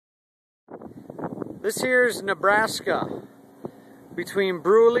This here's Nebraska, between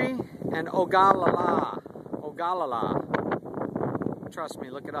Brule and Ogallala. Ogallala. Trust me,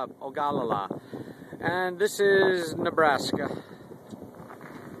 look it up. Ogallala. And this is Nebraska.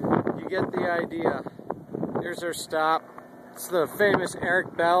 You get the idea. Here's our stop. It's the famous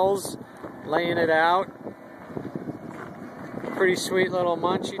Eric Bells laying it out. Pretty sweet little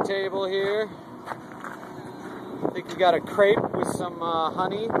munchy table here. I think you got a crepe with some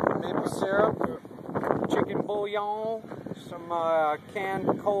honey, maple syrup, chicken bouillon, some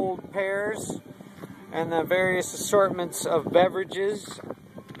canned cold pears, and the various assortments of beverages,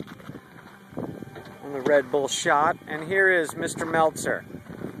 and the Red Bull shot. And here is Mr. Meltzer,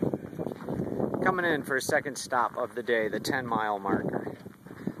 coming in for a second stop of the day, the 10-mile marker.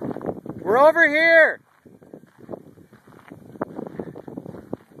 We're over here!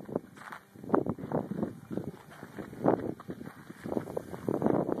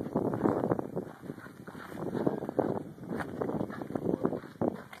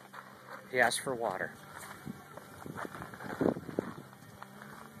 He asked for water.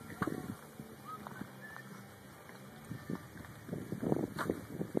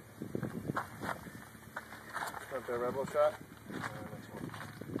 Want the Red Bull shot?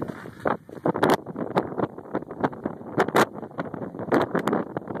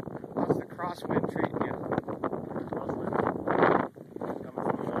 How's the crosswind treating you? Coming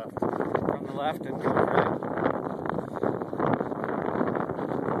from the left. From the left and going right.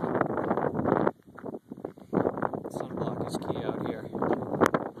 Sunblock is key out here.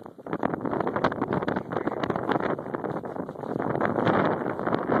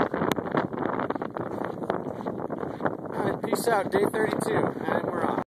 Alright, peace out, day 32. And